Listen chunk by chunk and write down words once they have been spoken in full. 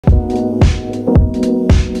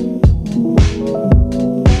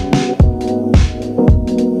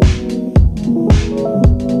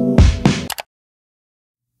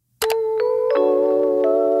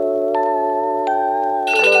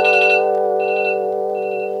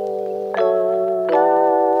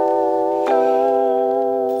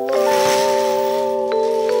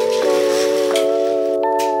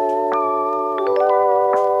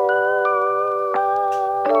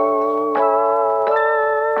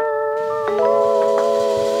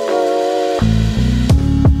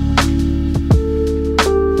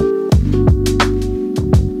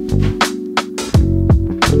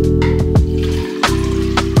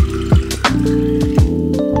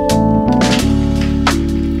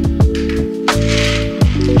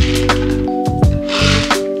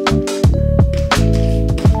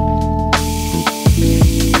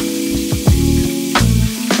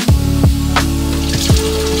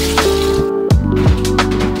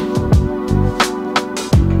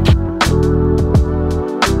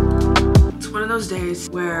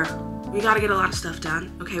We gotta get a lot of stuff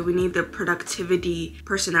done. Okay, we need the productivity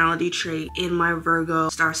personality trait in my Virgo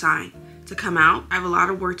star sign to come out. I have a lot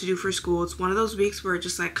of work to do for school. It's one of those weeks where it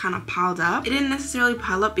just like kind of piled up. It didn't necessarily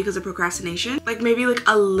pile up because of procrastination, like maybe like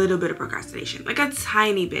a little bit of procrastination, like a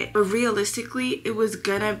tiny bit, but realistically it was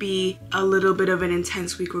gonna be a little bit of an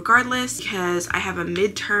intense week regardless because I have a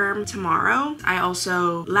midterm tomorrow. I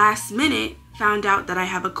also last minute found out that I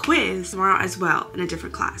have a quiz tomorrow as well in a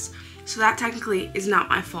different class. So that technically is not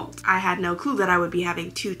my fault. I had no clue that I would be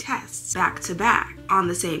having 2 tests back to back on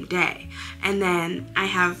the same day. And then I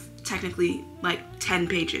have technically like 10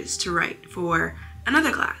 pages to write for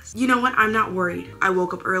another class. You know what? I'm not worried. I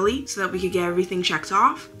woke up early so that we could get everything checked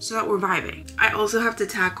off so that we're vibing. I also have to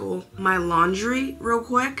tackle my laundry real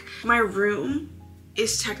quick. My room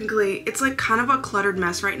is technically, it's like kind of a cluttered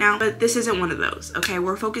mess right now, but this isn't one of those, okay?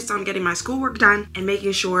 We're focused on getting my schoolwork done and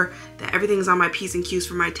making sure that everything's on my P's and Q's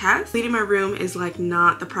for my test. Cleaning my room is like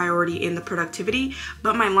not the priority in the productivity,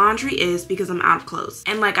 but my laundry is because I'm out of clothes.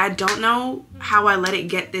 And like, I don't know how I let it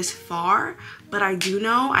get this far, but I do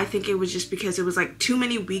know, I think it was just because it was like too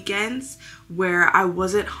many weekends where I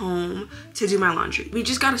wasn't home to do my laundry. We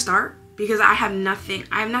just gotta start, because I have nothing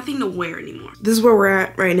to wear anymore. This is where we're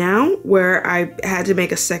at right now, where I had to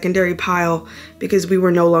make a secondary pile because we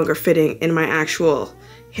were no longer fitting in my actual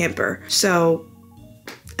hamper. So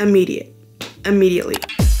immediately.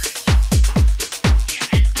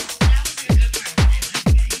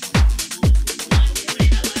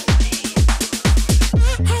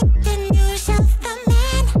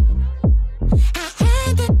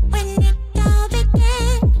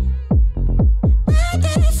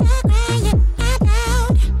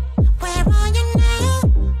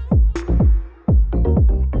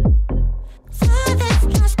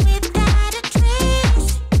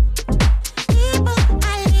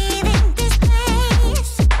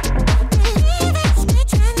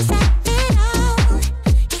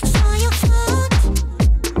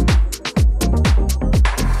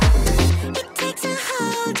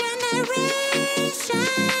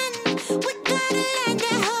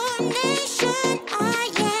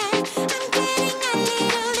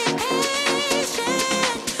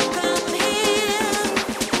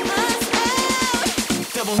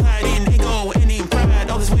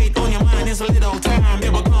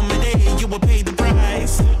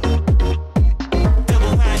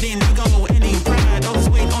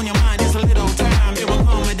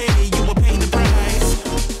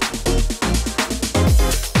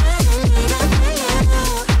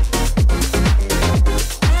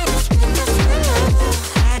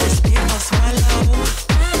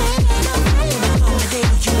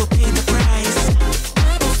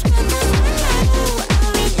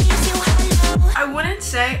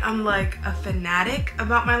 I'm like a fanatic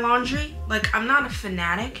about my laundry. Like, I'm not a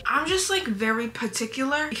fanatic. I'm just like very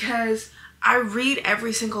particular because I read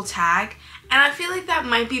every single tag, and I feel like that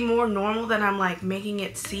might be more normal than I'm like making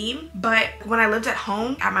it seem. But when I lived at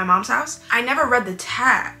home at my mom's house, I never read the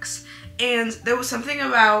tags. And there was something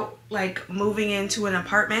about like moving into an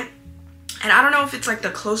apartment, and I don't know if it's like the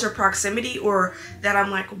closer proximity or that I'm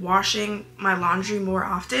like washing my laundry more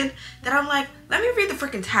often, that I'm like, let me read the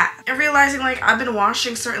freaking tag. And realizing like I've been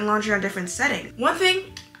washing certain laundry on different settings. One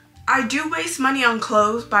thing, I do waste money on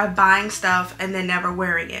clothes by buying stuff and then never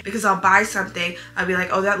wearing it, because I'll buy something, I'll be like,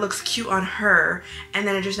 oh, that looks cute on her, and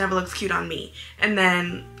then it just never looks cute on me, and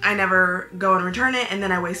then I never go and return it, and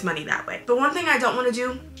then I waste money that way. But one thing I don't want to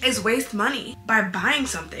do is waste money by buying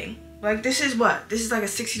something. Like, this is like a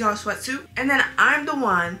 $60 sweatsuit, and then I'm the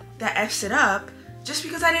one that F's it up just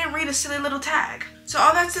because I didn't read a silly little tag. So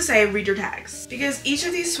all that's to say, read your tags. Because each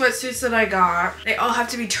of these sweatsuits that I got, they all have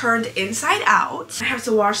to be turned inside out. I have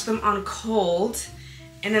to wash them on cold,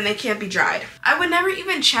 and then they can't be dried. I would never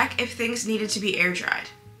even check if things needed to be air dried.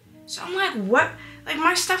 So I'm like, what? Like,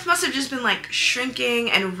 my stuff must have just been like shrinking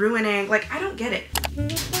and ruining. Like, I don't get it.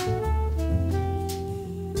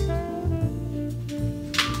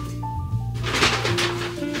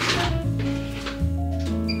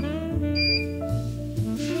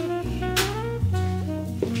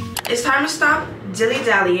 It's time to stop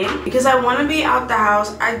dilly-dallying because I want to be out the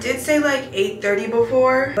house. I did say like 8:30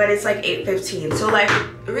 before, but it's like 8:15. So like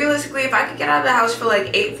realistically, if I could get out of the house for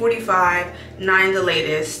like 8:45, 9 the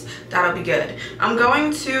latest, that'll be good. I'm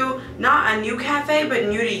going to not a new cafe, but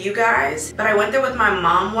new to you guys. But I went there with my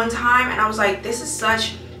mom one time and I was like, this is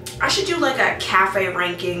such, I should do like a cafe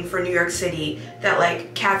ranking for New York City, that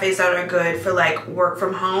like cafes that are good for like work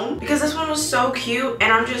from home, because this one was so cute,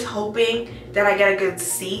 and I'm just hoping that I get a good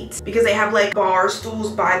seat because they have like bar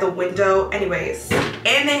stools by the window anyways,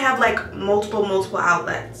 and they have like multiple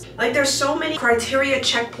outlets. Like, there's so many criteria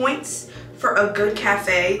checkpoints for a good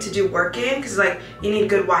cafe to do work in, because like you need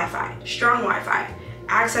good Wi-Fi, strong Wi-Fi,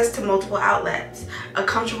 access to multiple outlets, a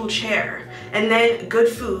comfortable chair, and then good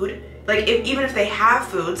food. Like even if they have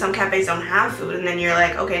food, some cafes don't have food, and then you're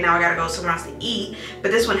like, okay, now I gotta go somewhere else to eat,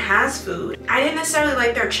 but this one has food. I didn't necessarily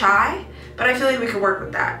like their chai, but I feel like we could work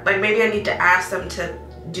with that. Like maybe I need to ask them to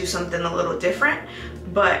do something a little different,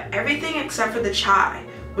 but everything except for the chai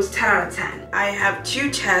was 10 out of 10. I have 2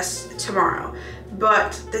 tests tomorrow,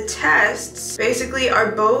 but the tests basically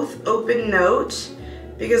are both open note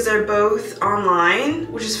because they're both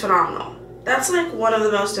online, which is phenomenal. That's like one of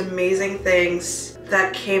the most amazing things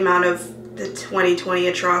that came out of the 2020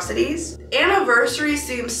 atrocities. Anniversary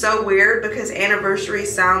seems so weird because anniversary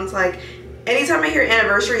sounds like, anytime I hear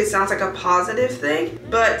anniversary, it sounds like a positive thing.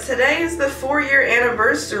 But today is the 4-year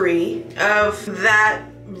anniversary of that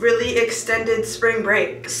really extended spring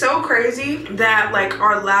break. So crazy that like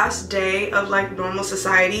our last day of like normal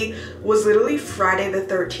society was literally Friday the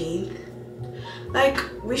 13th. Like,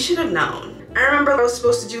 we should have known. I remember I was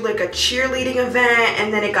supposed to do like a cheerleading event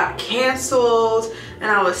and then it got canceled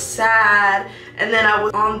and I was sad. And then I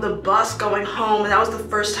was on the bus going home and that was the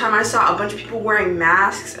first time I saw a bunch of people wearing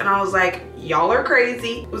masks and I was like, y'all are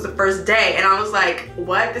crazy. It was the first day and I was like,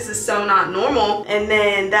 what? This is so not normal. And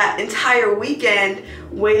then that entire weekend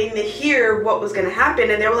waiting to hear what was gonna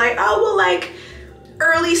happen, and they were like, oh, well, like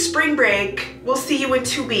early spring break, we'll see you in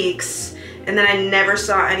 2 weeks. And then I never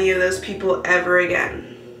saw any of those people ever again.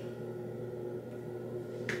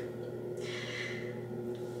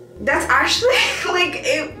 That's actually like,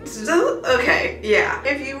 okay, yeah.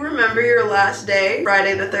 If you remember your last day,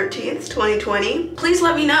 Friday the 13th, 2020, please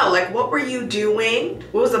let me know. Like, what were you doing?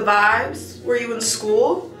 What was the vibes? Were you in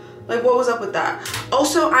school? Like, what was up with that?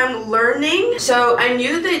 Also, I'm learning. So I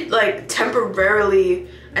knew that they like temporarily,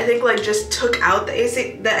 I think like just took out the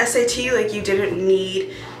SAT, like you didn't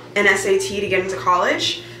need an SAT to get into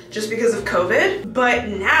college just because of COVID. But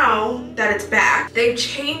now that it's back, they've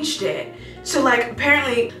changed it. So like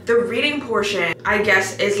apparently the reading portion, I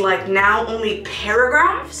guess, is like now only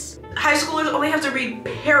paragraphs. High schoolers only have to read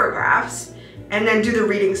paragraphs and then do the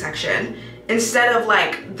reading section instead of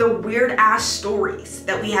like the weird ass stories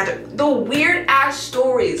that we had to, the weird ass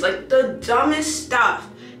stories, like the dumbest stuff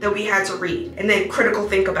that we had to read and then critical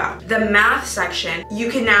think about. The math section, you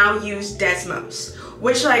can now use Desmos,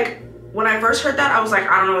 which like, when I first heard that, I was like,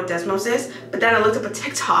 I don't know what Desmos is, but then I looked up a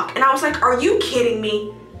TikTok and I was like, are you kidding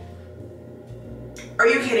me? Are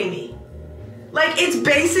you kidding me? Like, it's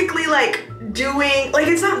basically like doing, like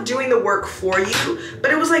it's not doing the work for you, but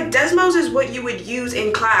it was like Desmos is what you would use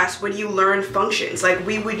in class when you learn functions. Like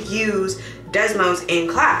we would use Desmos in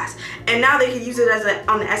class, and now they could use it as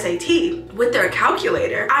on the SAT with their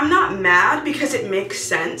calculator. I'm not mad because it makes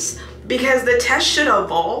sense, because the test should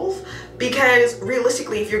evolve, because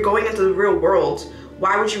realistically, if you're going into the real world,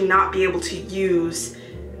 why would you not be able to use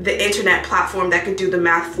the internet platform that could do the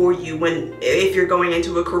math for you if you're going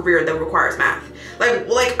into a career that requires math?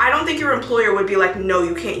 Like I don't think your employer would be like, no,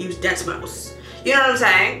 you can't use Desmos. You know what I'm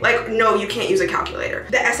saying? Like, no, you can't use a calculator.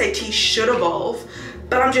 The SAT should evolve,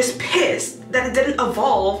 but I'm just pissed that it didn't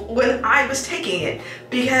evolve when I was taking it,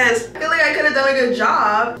 because I feel like I could have done a good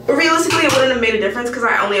job. But realistically, it wouldn't have made a difference because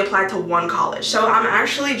I only applied to 1 college. So I'm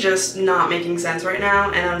actually just not making sense right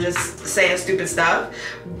now and I'm just saying stupid stuff.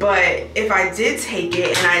 But if I did take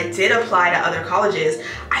it and I did apply to other colleges,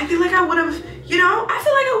 I feel like I would have, you know, I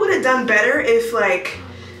feel like I would have done better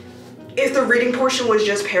if the reading portion was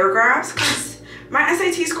just paragraphs, because my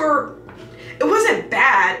SAT score, it wasn't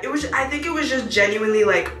bad. I think it was just genuinely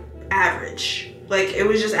like average. Like it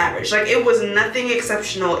was just average. Like it was nothing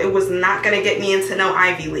exceptional. It was not gonna get me into no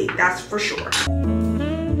Ivy League, that's for sure.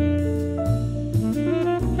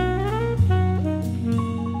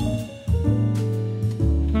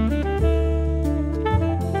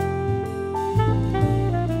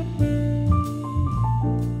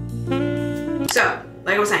 So,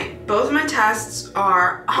 like I was saying, both of my tests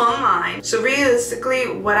are online. So realistically,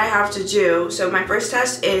 what I have to do, so my first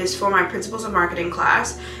test is for my Principles of Marketing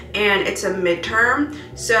class, and it's a midterm.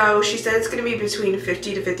 So she said it's gonna be between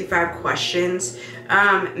 50 to 55 questions,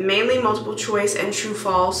 mainly multiple choice and true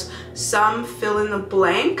false, some fill in the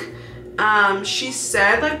blank. She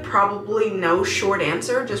said like probably no short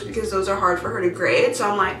answer, just because those are hard for her to grade. So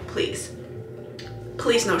I'm like, please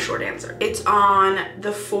no short answer. It's on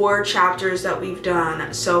the 4 chapters that we've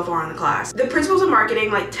done so far in the class. The Principles of Marketing,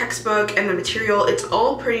 like textbook and the material, it's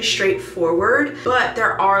all pretty straightforward, but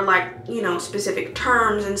there are like, you know, specific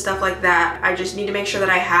terms and stuff like that I just need to make sure that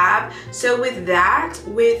I have. So with that,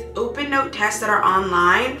 with open note tests that are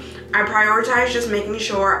online, I prioritize just making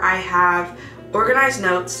sure I have organized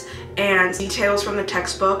notes and details from the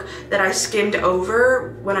textbook that I skimmed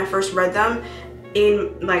over when I first read them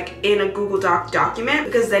in a Google Doc document,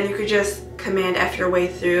 because then you could just Command F your way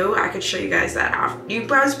through. I could show you guys that after. You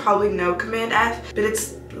guys probably know Command F, but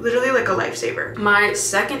it's literally like a lifesaver. My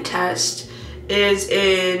second test is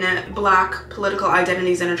in Black political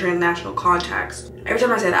identities in a transnational context. Every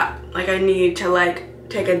time I say that, like, I need to like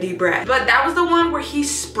take a deep breath. But that was the one where he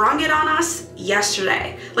sprung it on us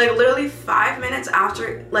yesterday. Like literally 5 minutes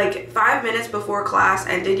after, like 5 minutes before class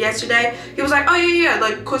ended yesterday, he was like, oh yeah,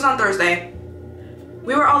 like quiz on Thursday.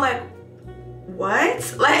 We were all like,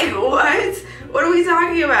 what? Like what? What are we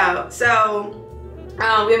talking about? So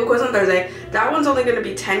we have a quiz on Thursday. That one's only gonna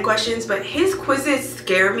be 10 questions, but his quizzes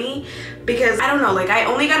scare me because I don't know, like I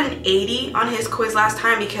only got an 80 on his quiz last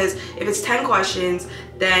time, because if it's 10 questions,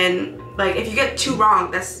 then like if you get 2 wrong,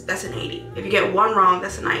 that's an 80. If you get 1 wrong,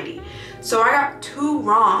 that's a 90. So I got 2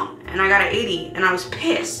 wrong and I got an 80, and I was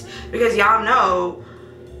pissed because y'all know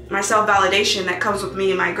my self-validation that comes with me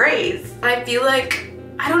and my grades. And I feel like,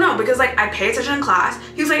 I don't know, because like I pay attention in class.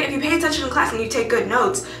 He was like, if you pay attention in class and you take good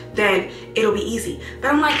notes, then it'll be easy.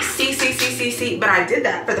 But I'm like, see. But I did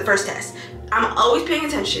that for the first test. I'm always paying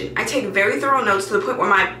attention. I take very thorough notes to the point where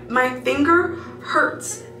my finger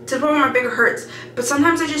hurts. To the point where my finger hurts. But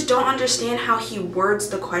sometimes I just don't understand how he words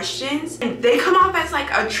the questions. And they come off as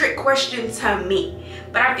like a trick question to me.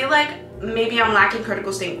 But I feel like maybe I'm lacking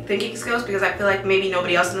critical thinking skills, because I feel like maybe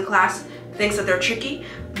nobody else in the class thinks that they're tricky.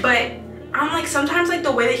 But I'm like, sometimes like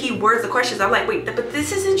the way that he words the questions, I'm like, wait, but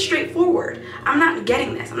this isn't straightforward. I'm not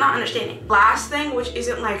getting this. I'm not understanding. Last thing, which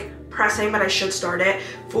isn't like pressing, but I should start it,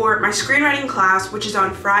 for my screenwriting class, which is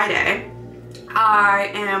on Friday,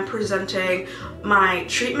 I am presenting my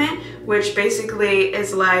treatment, which basically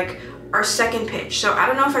is like our second pitch. So I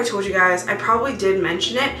don't know if I told you guys, I probably did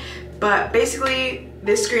mention it, but basically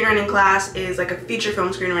this screenwriting class is like a feature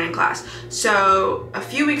film screenwriting class. So a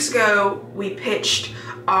few weeks ago, we pitched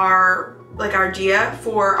our idea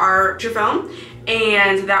for our feature film,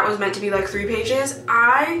 and that was meant to be like 3 pages.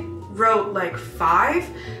 I wrote like 5,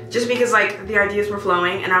 just because like the ideas were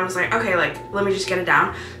flowing, and I was like, okay, like let me just get it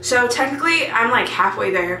down. So technically I'm like halfway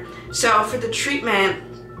there. So for the treatment,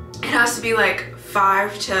 it has to be like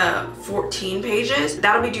 5 to 14 pages.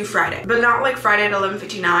 That'll be due Friday, but not like Friday at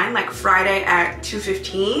 11:59, like Friday at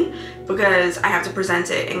 2:15, because I have to present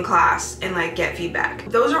it in class and like get feedback.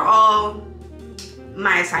 Those are all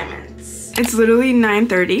my assignments. It's literally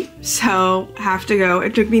 9:30, so I have to go.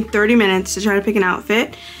 It took me 30 minutes to try to pick an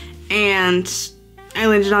outfit, and I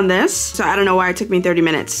landed on this. So I don't know why it took me 30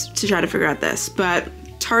 minutes to try to figure out this, but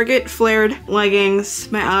Target flared leggings,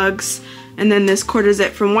 my Uggs, and then this quarter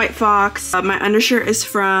zip from White Fox. My undershirt is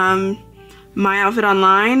from My Outfit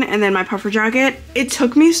Online, and then my puffer jacket. It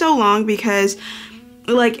took me so long because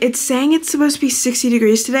like it's saying it's supposed to be 60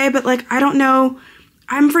 degrees today, but like I don't know,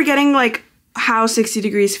 I'm forgetting like how 60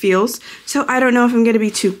 degrees feels. So I don't know if I'm gonna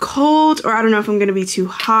be too cold, or I don't know if I'm gonna be too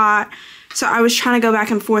hot. So I was trying to go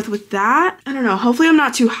back and forth with that. I don't know, hopefully I'm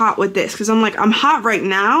not too hot with this, because I'm like, I'm hot right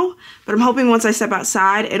now, but I'm hoping once I step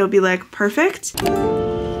outside, it'll be like perfect.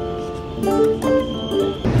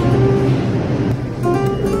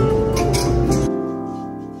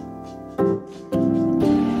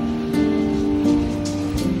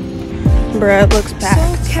 Bruh, it looks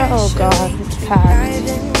packed. Oh god, it's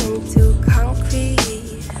packed.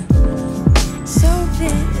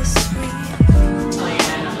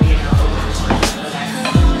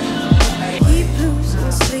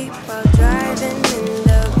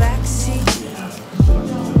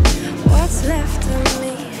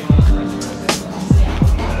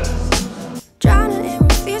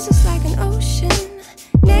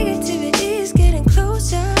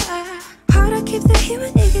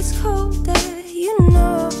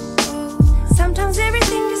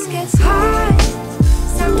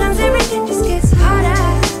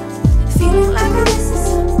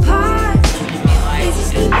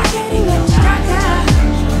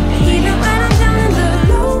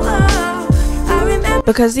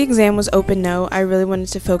 Because the exam was open note, I really wanted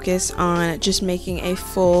to focus on just making a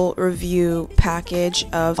full review package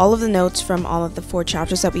of all of the notes from all of the 4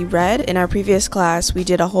 chapters that we read. In our previous class, we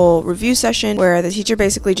did a whole review session where the teacher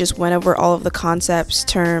basically just went over all of the concepts,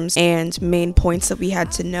 terms, and main points that we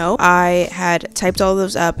had to know. I had typed all of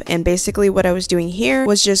those up, and basically what I was doing here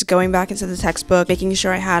was just going back into the textbook, making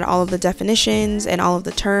sure I had all of the definitions and all of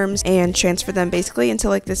the terms, and transfer them basically into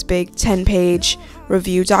like this big 10-page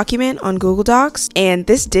review document on Google Docs, and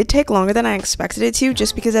this did take longer than I expected it to,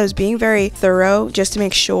 just because I was being very thorough just to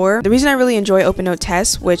make sure. The reason I really enjoy open note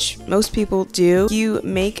tests, which most people do, you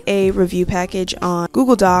make a review package on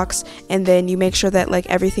Google Docs and then you make sure that like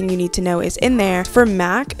everything you need to know is in there. For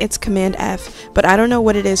Mac it's Command F, but I don't know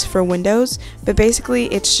what it is for Windows, but basically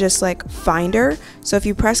it's just like Finder. So if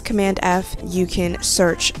you press Command F, you can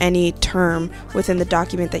search any term within the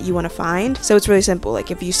document that you want to find. So it's really simple.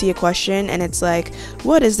 Like if you see a question and it's like,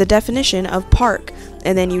 what is the definition of park?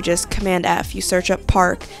 And then you just Command F, you search up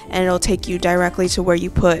park, and it'll take you directly to where you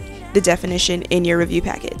put the definition in your review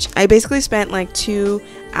package. I basically spent like 2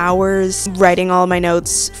 hours writing all of my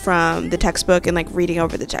notes from the textbook and like reading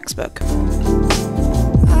over the textbook.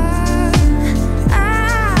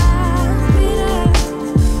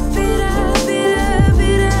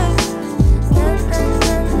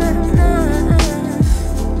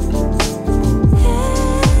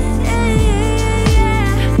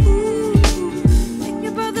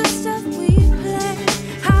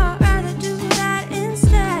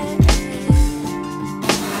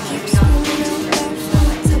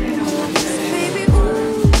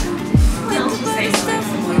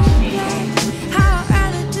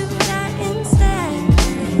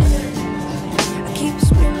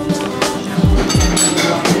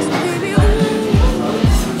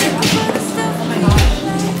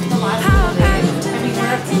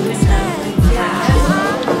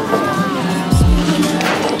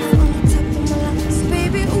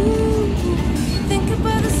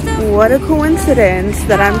 What a coincidence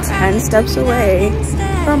that I'm 10 steps away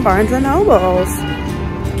from Barnes & Noble's.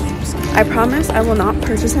 I promise I will not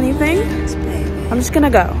purchase anything. I'm just gonna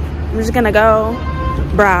go. I'm just gonna go,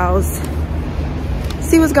 browse,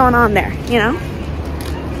 see what's going on there, you know?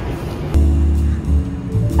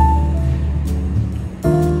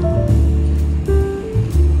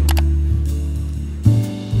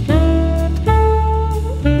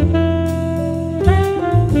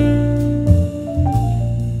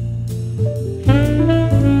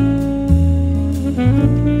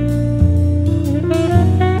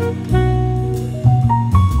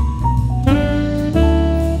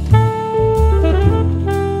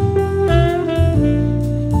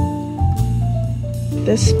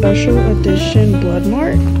 This special edition blood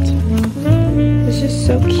marked is just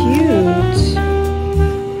so cute.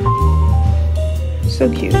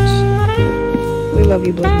 So cute. We love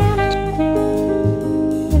you, blood marked.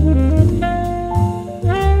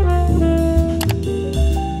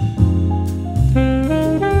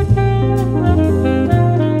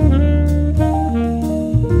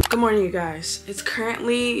 Good morning, you guys. It's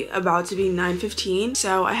currently about to be 9:15,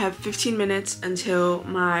 so I have 15 minutes until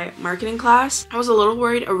my marketing class. I was a little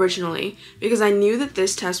worried originally because I knew that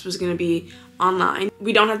this test was going to be online.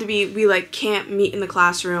 We like can't meet in the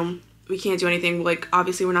classroom. We can't do anything. Like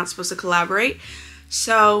obviously we're not supposed to collaborate.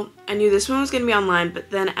 So I knew this one was going to be online, but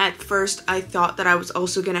then at first I thought that I was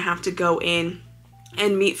also going to have to go in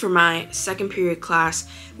and meet for my second period class,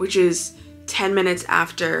 which is 10 minutes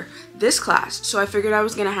after this class. So I figured I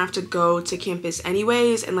was gonna have to go to campus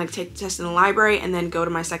anyways and like take the test in the library and then go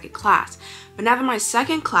to my second class. But now that my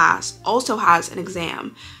second class also has an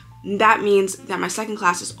exam, that means that my second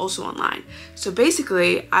class is also online. So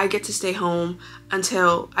basically I get to stay home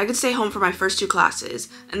for my first 2 classes,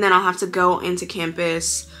 and then I'll have to go into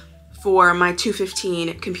campus for my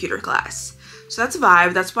 2:15 computer class. So that's a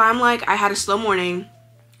vibe. That's why I'm like, I had a slow morning.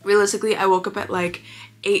 Realistically, I woke up at like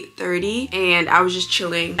 8:30 and I was just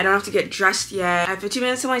chilling. I don't have to get dressed yet. I have 15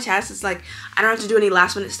 minutes to my test. It's like I don't have to do any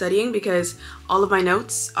last minute studying because all of my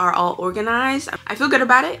notes are all organized. I feel good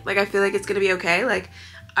about it. Like I feel like it's gonna be okay. Like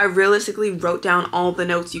I realistically wrote down all the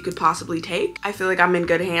notes you could possibly take. I feel like I'm in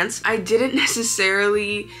good hands. I didn't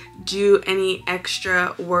necessarily do any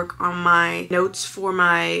extra work on my notes for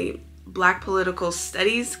my Black Political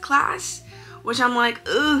Studies class, which I'm like,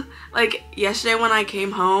 ugh. Like yesterday when I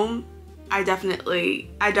came home, I definitely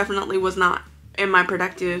was not in my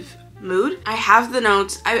productive mood. I have the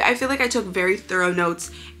notes. I feel like I took very thorough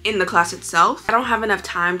notes in the class itself. I don't have enough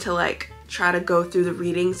time to like try to go through the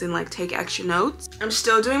readings and like take extra notes. I'm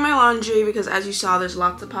still doing my laundry because as you saw, there's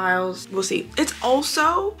lots of piles. We'll see. It's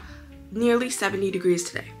also nearly 70 degrees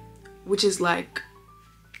today, which is like,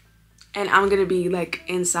 and I'm gonna be like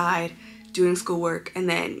inside doing schoolwork and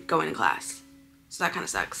then going to class. So that kind of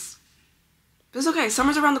sucks. But it's okay,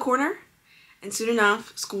 summer's around the corner. And soon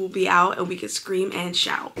enough, school will be out and we can scream and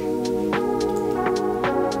shout.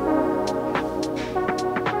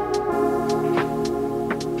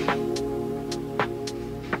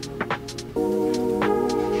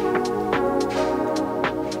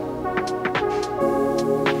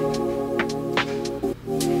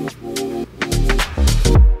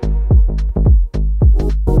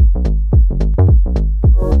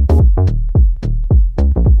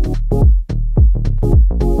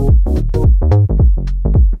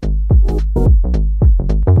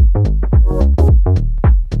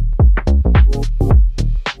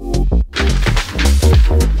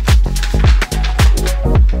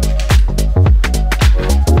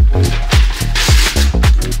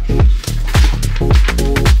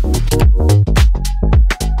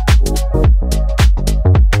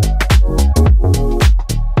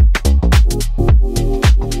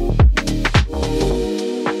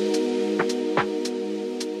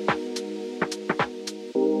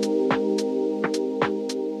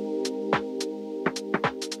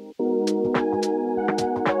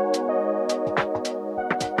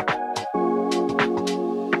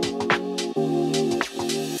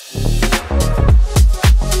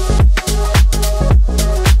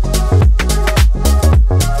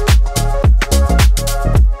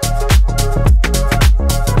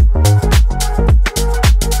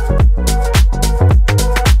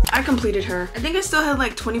 had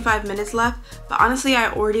like 25 minutes left, but honestly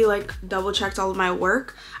I already like double checked all of my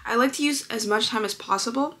work. I like to use as much time as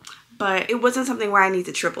possible, but it wasn't something where I need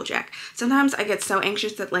to triple check. Sometimes I get so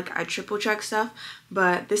anxious that like I triple check stuff,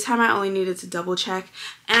 but this time I only needed to double check,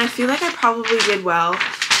 and I feel like I probably did well.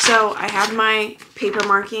 So I have my paper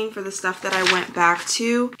marking for the stuff that I went back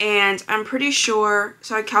to, and I'm pretty sure,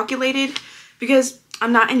 so I calculated, because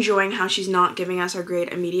I'm not enjoying how she's not giving us our grade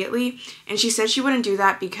immediately, and she said she wouldn't do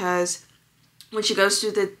that because when she goes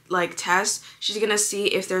through the like test, she's gonna see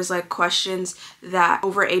if there's like questions that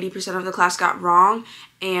over 80% of the class got wrong,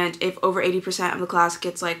 and if over 80% of the class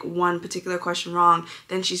gets like one particular question wrong,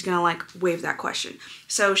 then she's gonna like waive that question.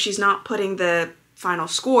 So she's not putting the final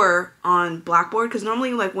score on Blackboard, because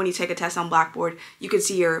normally like when you take a test on Blackboard, you can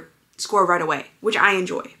see your score right away, which I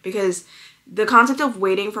enjoy, because the concept of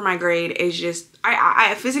waiting for my grade is just,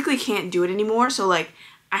 I physically can't do it anymore. So like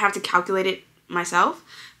I have to calculate it myself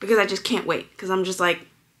because I just can't wait, because I'm just like,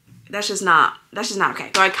 that's just not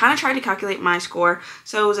okay. So I kind of tried to calculate my score.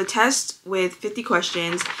 So it was a test with 50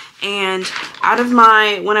 questions, and out of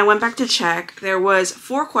my, when I went back to check, there was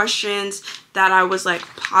 4 questions that I was like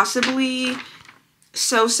possibly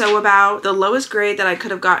so about. The lowest grade that I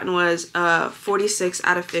could have gotten was 46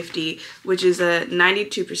 out of 50, which is a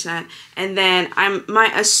 92%. And then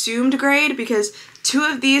my assumed grade, because 2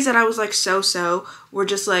 of these that I was like so were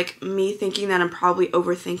just like me thinking that I'm probably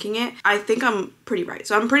overthinking it. I think I'm pretty right.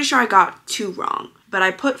 So I'm pretty sure I got 2 wrong, but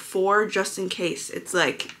I put 4 just in case. It's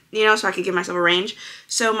like, you know, so I could give myself a range.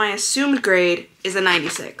 So my assumed grade is a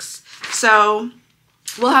 96. So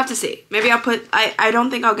we'll have to see. Maybe I'll put, I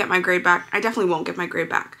don't think I'll get my grade back. I definitely won't get my grade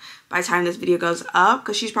back by the time this video goes up,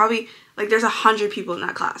 because she's probably, like, there's 100 people in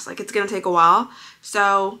that class. Like, it's gonna take a while.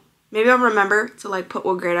 So maybe I'll remember to, like, put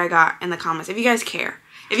what grade I got in the comments if you guys care.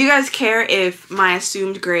 If you guys care if my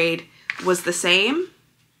assumed grade was the same,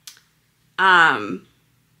 or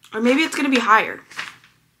maybe it's gonna be higher.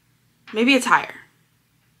 Maybe it's higher.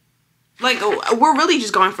 Like, we're really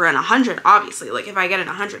just going for an 100, obviously. Like, if I get an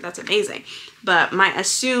 100, that's amazing. But my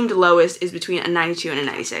assumed lowest is between a 92 and a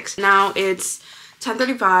 96. Now it's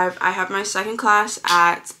 10:35. I have my second class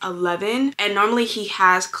at 11. And normally he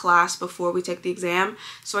has class before we take the exam.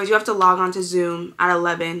 So I do have to log on to Zoom at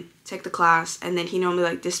 11, take the class, and then he normally,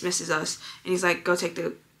 like, dismisses us. And he's like, go take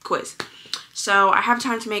the quiz. So I have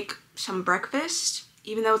time to make some breakfast,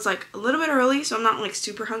 even though it's like a little bit early, so I'm not like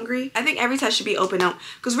super hungry. I think every test should be open note,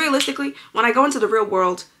 because realistically, when I go into the real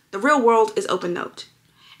world is open note.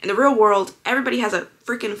 In the real world, everybody has a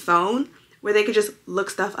freaking phone where they could just look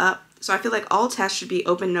stuff up. So I feel like all tests should be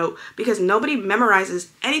open note, because nobody memorizes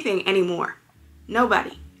anything anymore.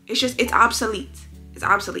 Nobody. It's obsolete. It's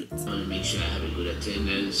obsolete. I want to make sure I have a good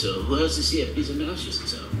attendance. So who else is here? Please announce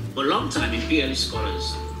yourself. For a long time, imperialist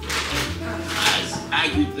scholars has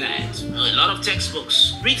argued that a lot of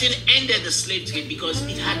textbooks, Britain ended the slave trade because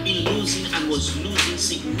it had been losing and was losing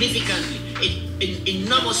significantly.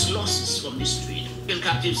 Enormous losses from this trade. African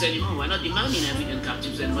captives anymore. We're not demanding African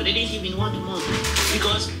captives anymore. They didn't even want more,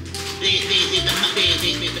 because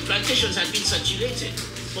the plantations had been saturated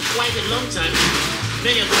for quite a long time.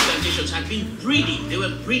 Many of those plantations had been breeding. They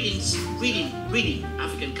were breeding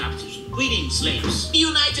African captives, breeding slaves. The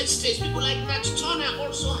United States, people like Nat Turner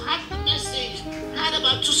also had the message, had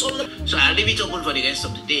about to solve them. So I'll leave it open for the rest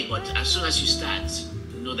of the day, but as soon as you start,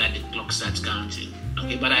 know that the clock starts counting.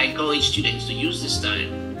 Okay, but I encourage students to use this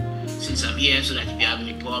time, since I'm here, so that if you have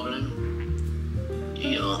any problem,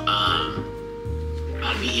 you know,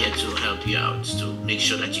 I'll be here to help you out, to make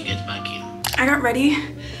sure that you get back in. I got ready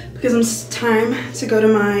because it's time to go to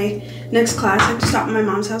my next class. I have to stop at my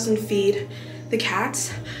mom's house and feed the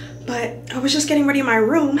cats. But I was just getting ready in my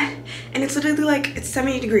room, and it's literally like, it's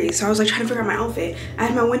 70 degrees. So I was like trying to figure out my outfit. I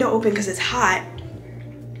had my window open because it's hot.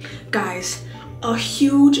 Guys, a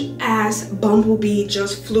huge ass bumblebee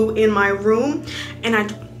just flew in my room, and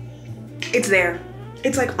it's there.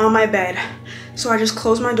 It's like on my bed. So I just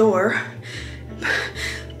closed my door.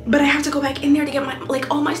 But I have to go back in there to get my, like,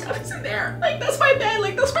 all my stuff is in there. Like, that's my bed,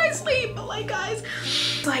 like, that's where I sleep. But like, guys,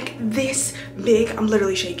 it's like this big. I'm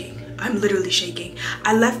literally shaking. I'm literally shaking.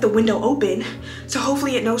 I left the window open, so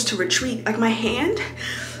hopefully it knows to retreat. Like, my hand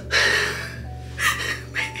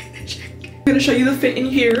is shaking. I'm gonna show you the fit in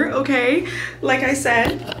here, okay? Like I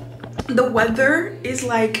said, the weather is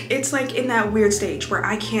like, it's like in that weird stage where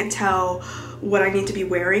I can't tell what I need to be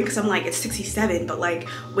wearing, because I'm like, it's 67, but like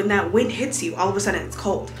when that wind hits you, all of a sudden it's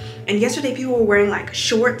cold. And yesterday people were wearing like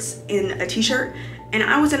shorts and a t-shirt, and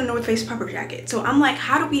I was in a North Face puffer jacket. So I'm like,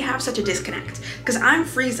 how do we have such a disconnect? Because I'm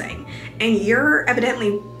freezing and you're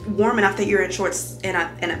evidently warm enough that you're in shorts and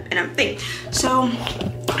a thing. So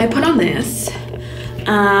I put on this.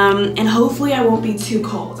 And hopefully I won't be too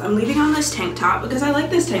cold. I'm leaving on this tank top because I like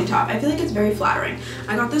this tank top. I feel like it's very flattering.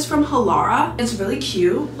 I got this from Halara. It's really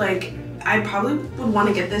cute. Like, I probably would want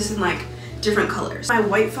to get this in like different colors. My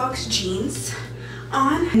white fox jeans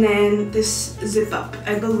on, and then this zip up,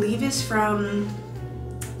 I believe is from,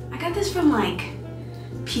 I got this from like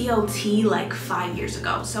PLT like 5 years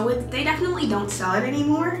ago, so they definitely don't sell it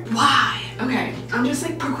anymore. Why? Okay, I'm just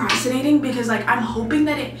like procrastinating because like I'm hoping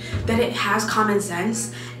that it has common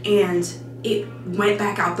sense and it went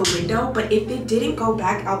back out the window. But if it didn't go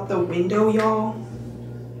back out the window, y'all,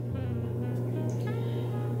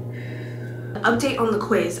 update on the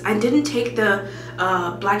quiz. I didn't take the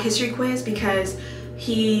Black History quiz because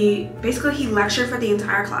he lectured for the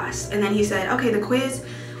entire class, and then he said, okay, the quiz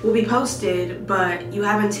will be posted, but you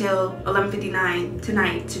have until 11:59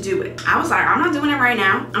 tonight to do it. I was like, I'm not doing it right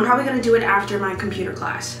now. I'm probably gonna do it after my computer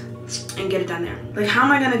class and get it done there. Like, how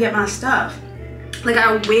am I gonna get my stuff? Like,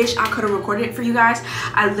 I wish I could have recorded it for you guys.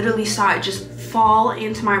 I literally saw it just fall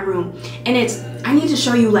into my room, and I need to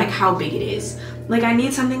show you like how big it is. Like, I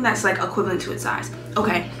need something that's like equivalent to its size.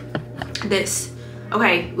 Okay, this.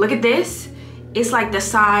 Okay, look at this. It's like the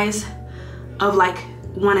size of like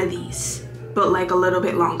one of these, but like a little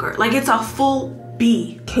bit longer. Like, it's a full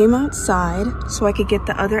B. Came outside so I could get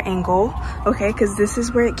the other angle, okay, because this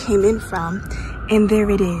is where it came in from. And there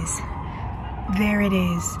it is. There it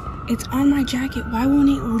is. It's on my jacket. Why won't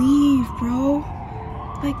it leave, bro?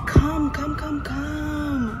 Like, come.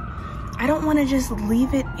 I don't want to just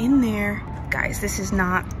leave it in there. Guys, this is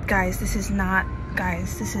not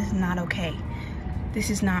okay.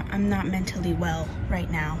 I'm not mentally well right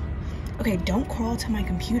now. Okay, don't crawl to my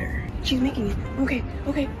computer. She's making it.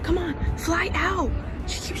 Okay, come on, fly out.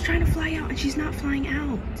 She keeps trying to fly out and she's not flying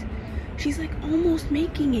out. She's like almost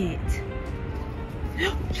making it.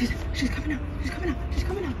 She's coming out.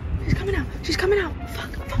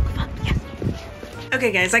 Fuck, yes.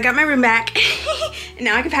 Okay guys, I got my room back. And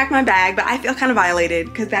now I can pack my bag, but I feel kind of violated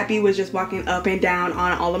because that bee was just walking up and down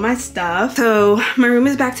on all of my stuff. So my room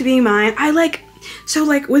is back to being mine. So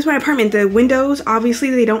with my apartment, the windows, obviously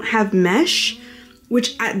they don't have mesh,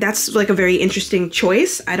 which that's like a very interesting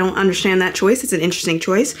choice. I don't understand that choice. It's an interesting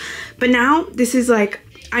choice. But now this is like,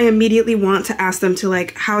 I immediately want to ask them to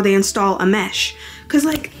like how they install a mesh. Cause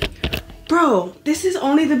like, bro, this is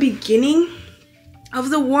only the beginning of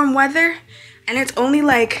the warm weather and it's only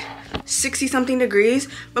like 60 something degrees,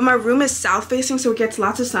 but my room is south facing, so it gets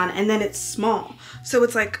lots of sun, and then it's small. So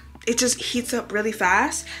it's like, it just heats up really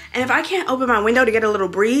fast. And if I can't open my window to get a little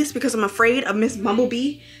breeze because I'm afraid of Miss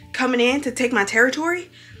Bumblebee coming in to take my territory,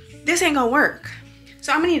 this ain't gonna work.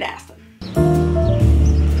 So I'm gonna need to ask them.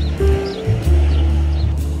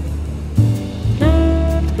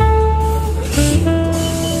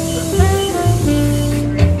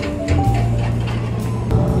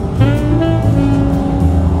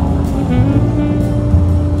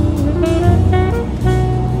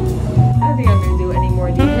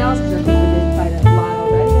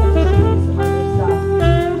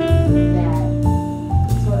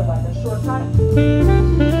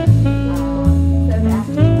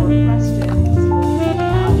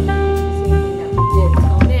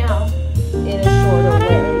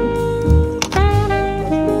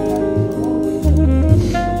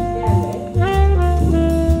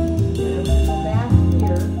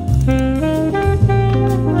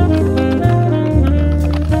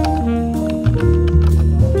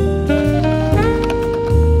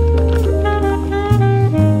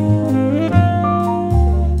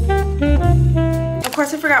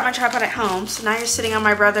 My tripod at home, so now you're sitting on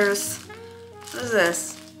my brother's, what is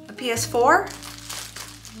this, a PS4?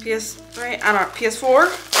 PS3? I don't know,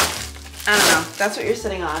 PS4? I don't know, that's what you're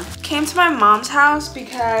sitting on. Came to my mom's house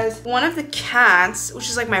because one of the cats, which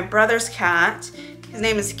is like my brother's cat, his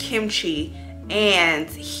name is Kimchi, and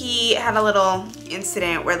he had a little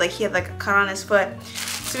incident where like he had like a cut on his foot.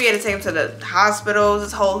 So we had to take him to the hospital,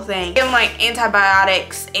 this whole thing. Give him like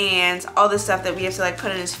antibiotics and all this stuff that we have to like put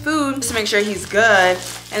in his food just to make sure he's good.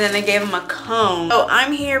 And then they gave him a cone. So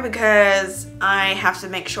I'm here because I have to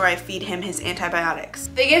make sure I feed him his antibiotics.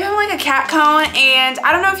 They gave him like a cat cone, and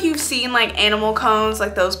I don't know if you've seen like animal cones,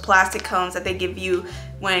 like those plastic cones that they give you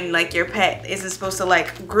when like your pet isn't supposed to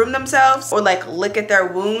like groom themselves or like lick at their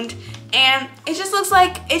wound. And it just looks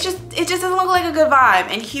like, it just doesn't look like a good vibe.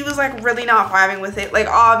 And he was like really not vibing with it. Like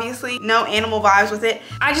obviously no animal vibes with it.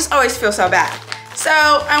 I just always feel so bad. So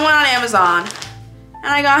I went on Amazon and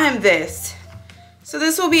I got him this. So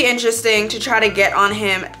this will be interesting to try to get on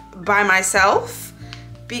him by myself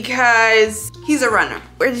because he's a runner.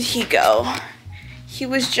 Where did he go? He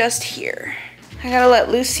was just here. I gotta let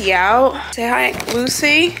Lucy out. Say hi,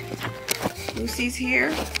 Lucy. Lucy's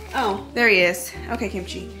here. Oh, there he is. Okay,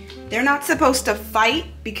 Kimchi. They're not supposed to fight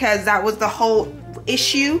because that was the whole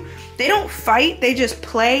issue. They don't fight, they just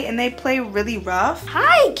play, and they play really rough.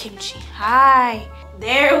 Hi, Kimchi. Hi.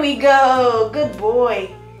 There we go. Good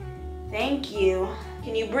boy. Thank you.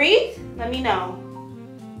 Can you breathe? Let me know.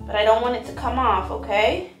 But I don't want it to come off,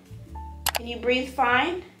 okay? Can you breathe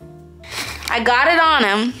fine? I got it on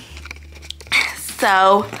him.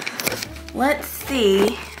 So, let's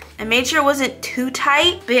see. I made sure it wasn't too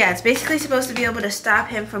tight. But yeah, it's basically supposed to be able to stop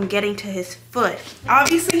him from getting to his foot.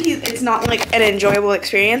 Obviously, it's not like an enjoyable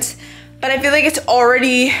experience, but I feel like it's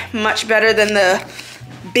already much better than the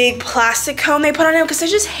big plastic cone they put on him, because I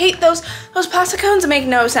just hate those plastic cones. Make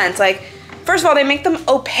no sense. Like, first of all, they make them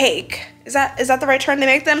opaque. Is that the right term? They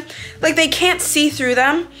make them, like, they can't see through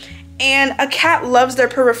them, and a cat loves their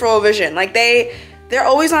peripheral vision. Like, they're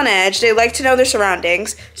always on edge. They like to know their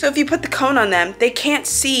surroundings. So if you put the cone on them, they can't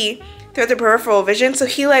see through their peripheral vision. So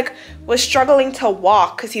he like was struggling to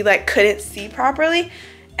walk because he like couldn't see properly.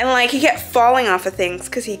 And like he kept falling off of things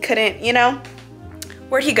because he couldn't, you know.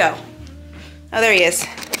 Where'd he go? Oh, there he is.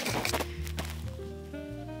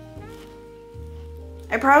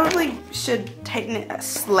 I probably should tighten it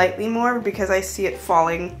slightly more because I see it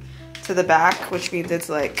falling to the back, which means it's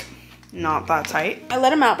like not that tight. I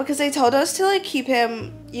let him out because they told us to like keep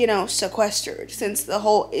him, you know, sequestered, since the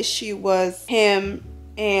whole issue was him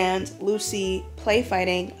and Lucy play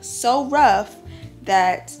fighting so rough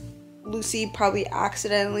that Lucy probably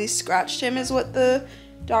accidentally scratched him, is what the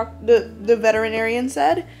veterinarian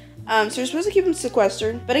said. So we're supposed to keep him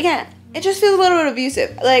sequestered, but again, it just feels a little bit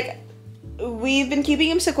abusive. Like, we've been keeping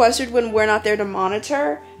him sequestered when we're not there to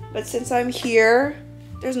monitor, but since I'm here,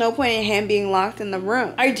 there's no point in him being locked in the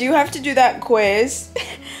room. I do have to do that quiz,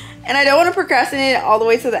 and I don't want to procrastinate it all the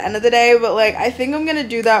way to the end of the day, but like, I think I'm gonna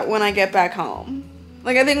do that when I get back home.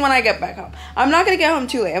 Like, I think when I get back home. I'm not gonna get home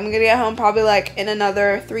too late. I'm gonna get home probably like in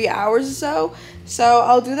another 3 hours or so. So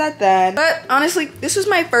I'll do that then. But honestly, this was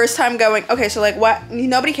my first time going, okay, so like what,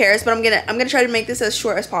 nobody cares, but I'm gonna try to make this as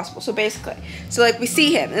short as possible. So basically, so like we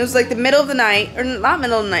see him. It was like the middle of the night, or not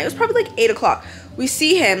middle of the night, it was probably like 8 o'clock. We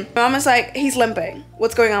see him. Mom is like, he's limping.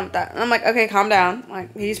 What's going on with that? And I'm like, okay, calm down.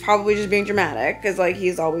 Like, he's probably just being dramatic, because like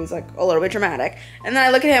he's always like a little bit dramatic. And then I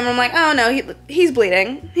look at him and I'm like, oh no, he's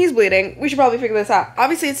bleeding. He's bleeding. We should probably figure this out.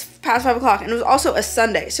 Obviously it's past 5 o'clock, and it was also a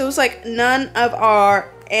Sunday. So it was like none of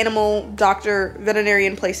our animal doctor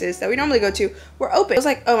veterinarian places that we normally go to were open. I was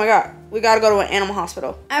like, oh my god, we gotta go to an animal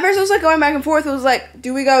hospital. At first I was like going back and forth. It was like,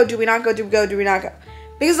 do we go? Do we not go? Do we go? Do we not go?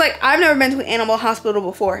 Because like, I've never been to an animal hospital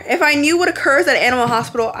before. If I knew what occurs at an animal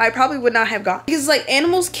hospital, I probably would not have gone. Because like,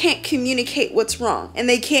 animals can't communicate what's wrong, and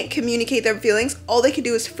they can't communicate their feelings. All they can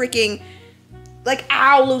do is freaking like,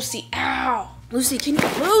 ow, Lucy, ow. Lucy, can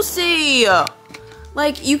you, Lucy?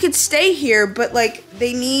 Like, you could stay here, but like,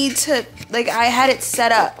 they need to, like, I had it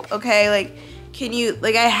set up, okay? Like, can you,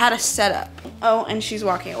 like, I had a setup. Oh, and she's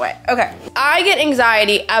walking away. Okay. I get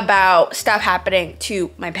anxiety about stuff happening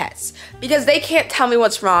to my pets because they can't tell me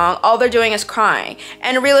what's wrong. All they're doing is crying.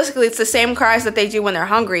 And realistically, it's the same cries that they do when they're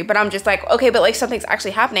hungry, but I'm just like, okay, but like something's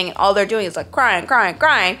actually happening and all they're doing is like crying, crying,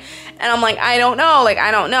 crying. And I'm like, I don't know. Like,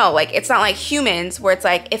 I don't know. Like, it's not like humans where it's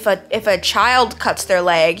like, if a child cuts their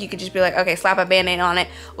leg, you could just be like, okay, slap a Band-Aid on it.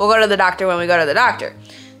 We'll go to the doctor when we go to the doctor.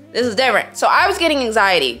 This is different. So I was getting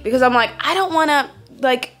anxiety because I'm like, I don't want to,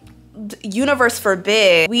 like, universe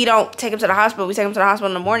forbid we don't take him to the hospital. We take him to the hospital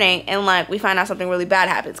in the morning and like we find out something really bad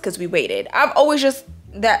happens because we waited. I've always just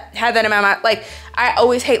had that in my mind. Like, I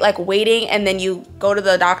always hate like waiting and then you go to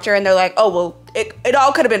the doctor and they're like, oh well, it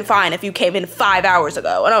all could have been fine if you came in 5 hours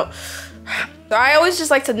ago. So I always just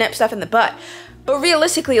like to nip stuff in the butt. But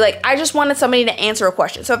realistically, like, I just wanted somebody to answer a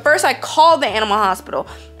question. So at first I called the animal hospital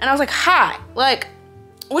and I was like, hi, like,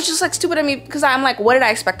 which is like stupid of me because I'm like, what did I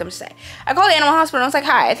expect them to say? I called the animal hospital and I was like,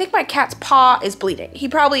 hi, I think my cat's paw is bleeding. He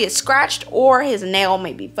probably is scratched or his nail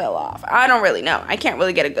maybe fell off. I don't really know. I can't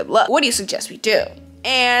really get a good look. What do you suggest we do?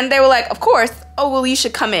 And they were like, of course. Oh, well, you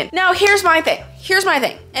should come in. Now, here's my thing. Here's my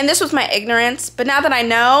thing. And this was my ignorance, but now that I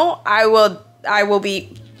know, I will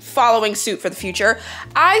be following suit for the future.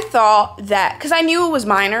 I thought that, because I knew it was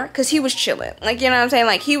minor, because he was chilling. Like, you know what I'm saying?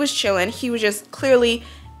 Like, he was chilling. He was just clearly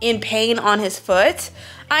in pain on his foot.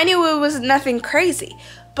 I knew it was nothing crazy,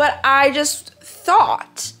 but I just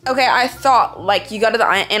thought, okay, I thought like, you go to the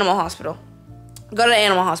animal hospital, go to the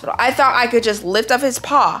animal hospital. I thought I could just lift up his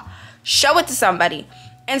paw, show it to somebody,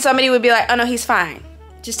 and somebody would be like, oh no, he's fine.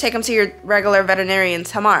 Just take him to your regular veterinarian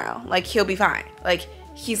tomorrow. Like, he'll be fine. Like,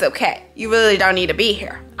 he's okay. You really don't need to be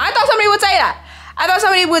here. I thought somebody would say that. I thought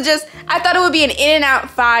somebody would just, I thought it would be an in and out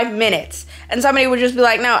 5 minutes. And somebody would just be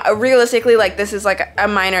like, no, realistically, like this is like a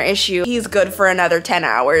minor issue. He's good for another 10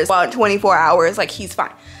 hours, well, 24 hours, like he's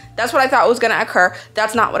fine. That's what I thought was gonna occur.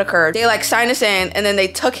 That's not what occurred. They like signed us in and then they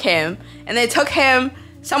took him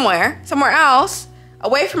somewhere else,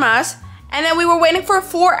 away from us. And then we were waiting for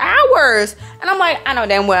 4 hours. And I'm like, I know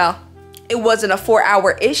damn well it wasn't a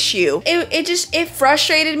 4-hour issue. It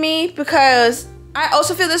frustrated me because I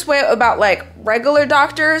also feel this way about like regular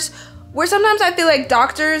doctors, where sometimes I feel like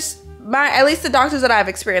doctors, at least the doctors that I've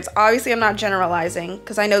experienced, obviously I'm not generalizing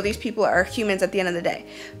because I know these people are humans at the end of the day,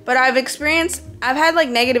 but I've had like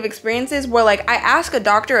negative experiences where like I ask a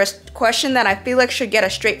doctor a question that I feel like should get a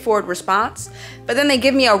straightforward response, but then they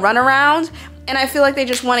give me a runaround and I feel like they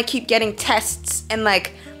just want to keep getting tests and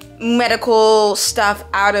like medical stuff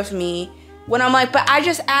out of me when I'm like, but I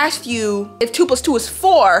just asked you if 2 + 2 is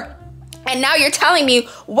 4. And now you're telling me,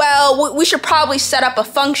 well, we should probably set up a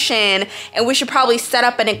function and we should probably set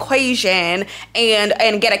up an equation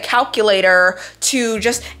and get a calculator to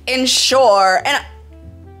just ensure. And,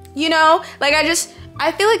 you know, like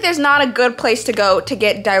I feel like there's not a good place to go to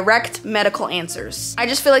get direct medical answers. I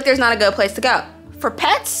just feel like there's not a good place to go for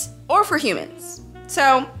pets or for humans.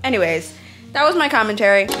 So anyways, that was my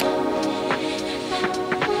commentary.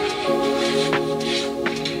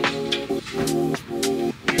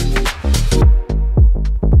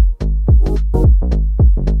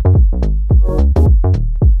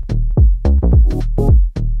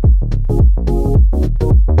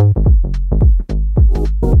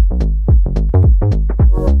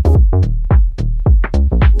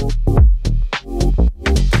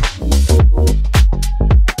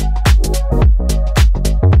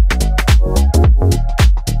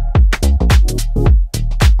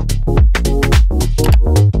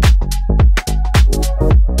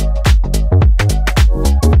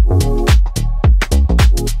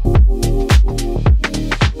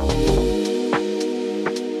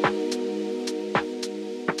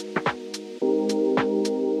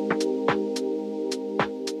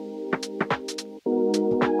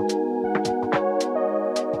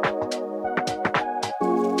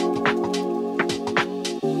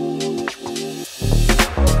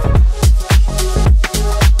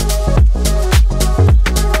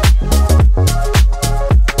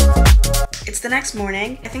 The next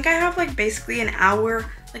morning, I think I have like basically an hour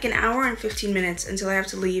and 15 minutes until I have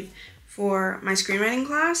to leave for my screenwriting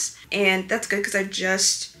class, and that's good because I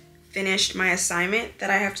just finished my assignment that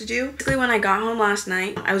I have to do. Basically, when I got home last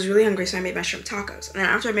night, I was really hungry, so I made my shrimp tacos. And then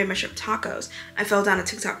after I made my shrimp tacos, I fell down a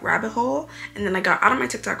TikTok rabbit hole, and then I got out of my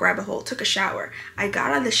TikTok rabbit hole, took a shower. I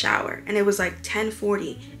got out of the shower, and it was like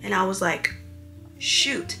 10:40, and I was like,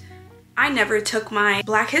 shoot, I never took my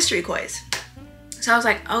Black History quiz. So I was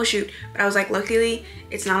like, oh shoot, but I was like, luckily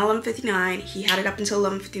it's not 11:59. He had it up until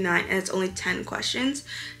 11:59 and it's only 10 questions.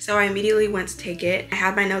 So I immediately went to take it. I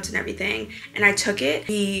had my notes and everything and I took it.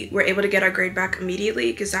 We were able to get our grade back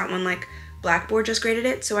immediately because that one, like, Blackboard just graded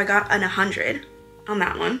it. So I got an 100 on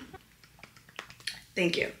that one.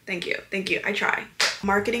 Thank you, thank you, thank you, I try.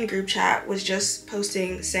 Marketing group chat was just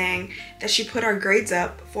posting saying that she put our grades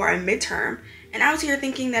up for a midterm. And I was here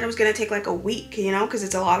thinking that it was gonna take like a week, you know, because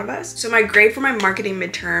it's a lot of us. So my grade for my marketing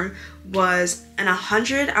midterm was an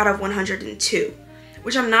 100 out of 102,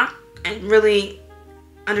 which I'm not really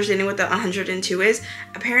understanding what the 102 is.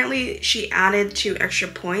 Apparently she added 2 extra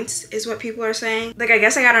points is what people are saying. Like, I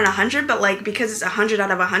guess I got an 100, but like, because it's 100 out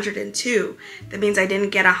of 102, that means I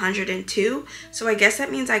didn't get 102. So I guess that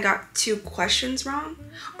means I got 2 questions wrong,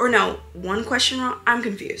 or no, 1 question wrong. I'm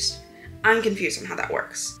confused on how that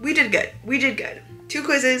works. We did good, we did good. 2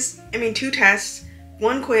 tests,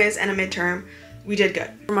 1 quiz and a midterm. We did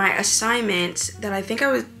good. For my assignment that I think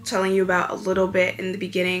I was telling you about a little bit in the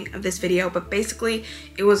beginning of this video, but basically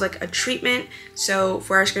it was like a treatment. So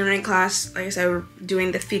for our screenwriting class, like I said, we're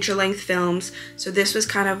doing the feature-length films. So this was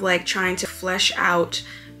kind of like trying to flesh out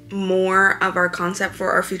more of our concept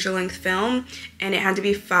for our feature-length film, and it had to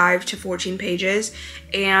be 5 to 14 pages,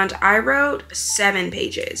 and I wrote 7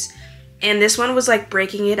 pages. And this one was like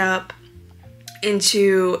breaking it up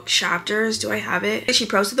into chapters. Do I have it? She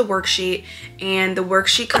posted the worksheet, and the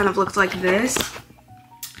worksheet kind of looked like this,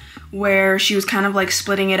 where she was kind of like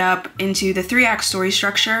splitting it up into the 3-act story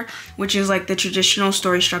structure, which is like the traditional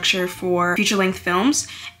story structure for feature-length films,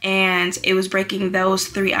 and it was breaking those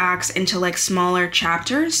 3 acts into like smaller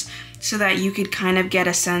chapters so that you could kind of get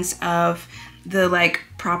a sense of the like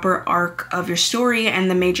proper arc of your story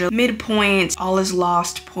and the major midpoints, all is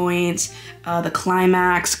lost points, the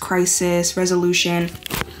climax, crisis, resolution,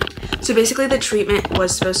 So basically the treatment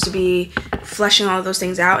was supposed to be fleshing all of those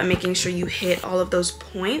things out and making sure you hit all of those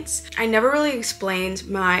points. I never really explained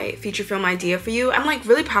my feature film idea for you. I'm like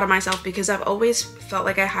really proud of myself because I've always felt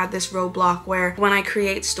like I had this roadblock where when I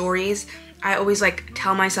create stories, I always like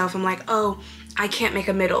tell myself, I'm like, oh, I can't make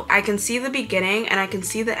a middle. I can see the beginning and I can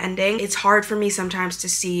see the ending. It's hard for me sometimes to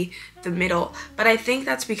see the middle, but I think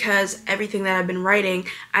that's because everything that I've been writing,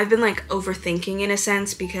 I've been like overthinking in a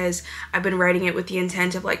sense because I've been writing it with the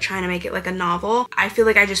intent of like trying to make it like a novel. I feel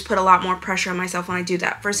like I just put a lot more pressure on myself when I do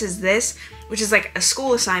that versus this, which is like a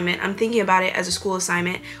school assignment. I'm thinking about it as a school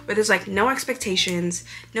assignment where there's like no expectations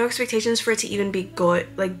for it to even be good.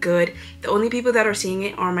 The only people that are seeing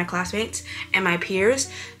it are my classmates and my peers.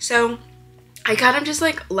 So I kind of just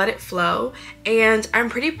like let it flow, and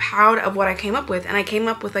I'm pretty proud of what I came up with. And I came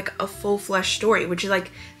up with like a full-fleshed story, which is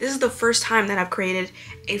like, this is the first time that I've created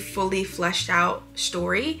a fully fleshed out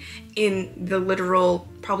story in the literal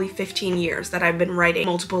probably 15 years that I've been writing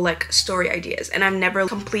multiple like story ideas, and I've never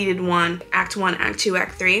completed one, act 1, act 2,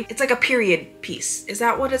 act 3. It's like a period piece. Is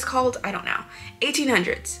that what it's called? I don't know.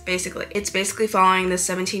 1800s, basically. It's basically following this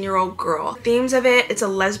 17-year-old girl. Themes of it, it's a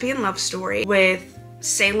lesbian love story with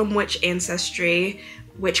Salem witch ancestry,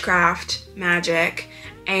 witchcraft, magic,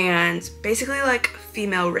 and basically like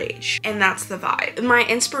female rage. And that's the vibe. My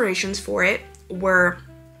inspirations for it were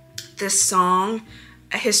this song,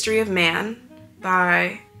 A History of Man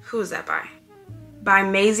by, who is that by? By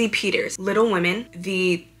Maisie Peters. Little Women,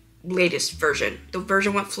 the latest version. The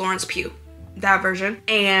version with Florence Pugh. That version.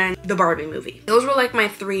 And the Barbie movie. Those were like my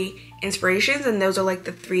 3 inspirations, and those are like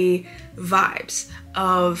the 3 vibes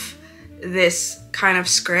of this kind of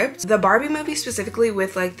script. The Barbie movie specifically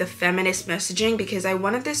with like the feminist messaging, because I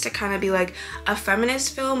wanted this to kind of be like a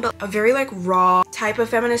feminist film, but a very like raw type of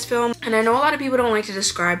feminist film. And I know a lot of people don't like to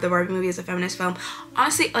describe the Barbie movie as a feminist film.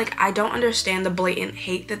 Honestly, like I don't understand the blatant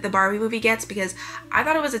hate that the Barbie movie gets, because I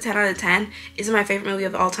thought it was a 10 out of 10. Is it my favorite movie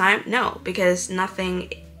of all time? No, because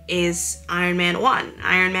nothing is Iron Man 1.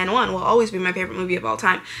 Iron Man 1 will always be my favorite movie of all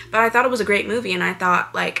time. But I thought it was a great movie, and I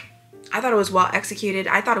thought it was well executed.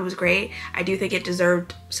 I thought it was great. I do think it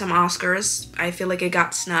deserved some Oscars. I feel like it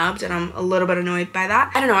got snubbed, and I'm a little bit annoyed by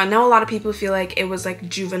that. I don't know, I know a lot of people feel like it was like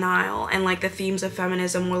juvenile and like the themes of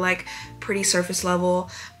feminism were like pretty surface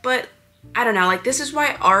level, but I don't know, like this is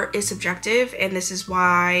why art is subjective, and this is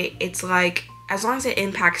why it's like, as long as it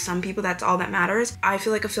impacts some people, that's all that matters. I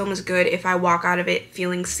feel like a film is good if I walk out of it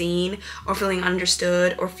feeling seen or feeling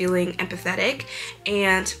understood or feeling empathetic,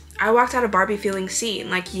 and I walked out of Barbie feeling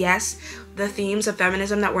seen. Like, yes, the themes of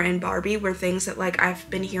feminism that were in Barbie were things that like I've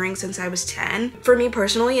been hearing since I was 10. For me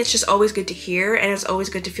personally, it's just always good to hear, and it's always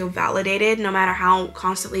good to feel validated, no matter how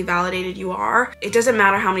constantly validated you are. It doesn't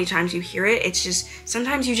matter how many times you hear it, it's just,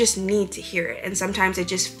 sometimes you just need to hear it, and sometimes it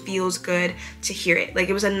just feels good to hear it. Like,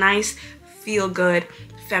 it was a nice, feel-good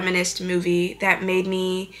feminist movie that made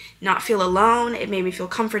me not feel alone. It made me feel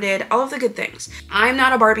comforted, all of the good things. I'm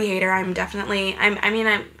not a Barbie hater. I'm definitely, I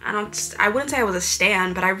wouldn't say I was a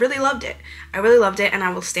stan, but I really loved it. I really loved it, and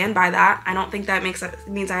I will stand by that. I don't think that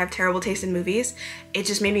means I have terrible taste in movies. It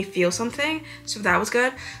just made me feel something, so that was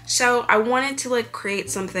good. So I wanted to like create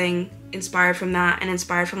something inspired from that, and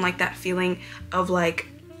inspired from like that feeling of like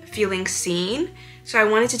feeling seen. So I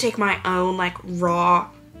wanted to take my own like raw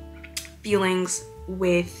feelings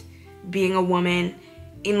with being a woman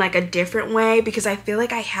in like a different way, because I feel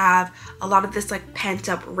like I have a lot of this like pent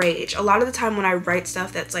up rage. A lot of the time when I write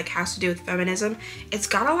stuff that's like has to do with feminism, it's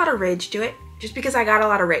got a lot of rage to it, just because I got a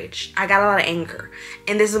lot of rage. I got a lot of anger,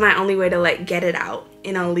 and this is my only way to like get it out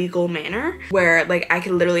in a legal manner, where like I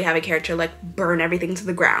could literally have a character like burn everything to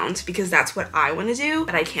the ground, because that's what I want to do,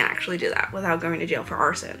 but I can't actually do that without going to jail for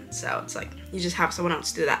arson. So it's like, you just have someone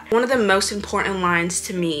else do that. One of the most important lines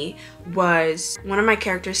to me was, one of my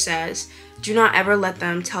characters says, "Do not ever let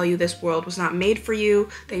them tell you this world was not made for you,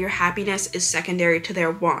 that your happiness is secondary to their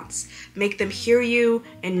wants. Make them hear you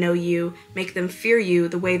and know you. Make them fear you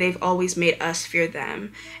the way they've always made us fear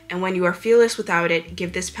them. And when you are fearless without it,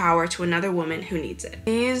 give this power to another woman who needs it."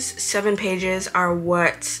 These 7 pages are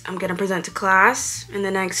what I'm gonna present to class in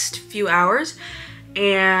the next few hours.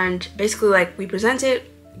 And basically, like, we present it,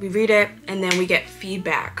 we read it, and then we get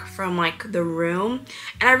feedback from like the room.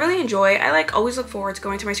 And I really enjoy, I like always look forward to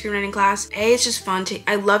going to my screenwriting class. It's just fun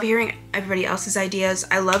I love hearing everybody else's ideas.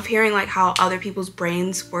 I love hearing like how other people's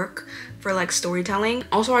brains work for like storytelling.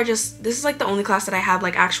 Also, this is like the only class that I have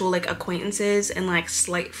like actual like acquaintances and like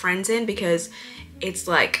slight friends in, because it's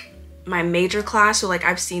like my major class. So like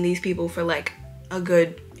I've seen these people for like a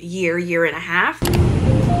good year and a half.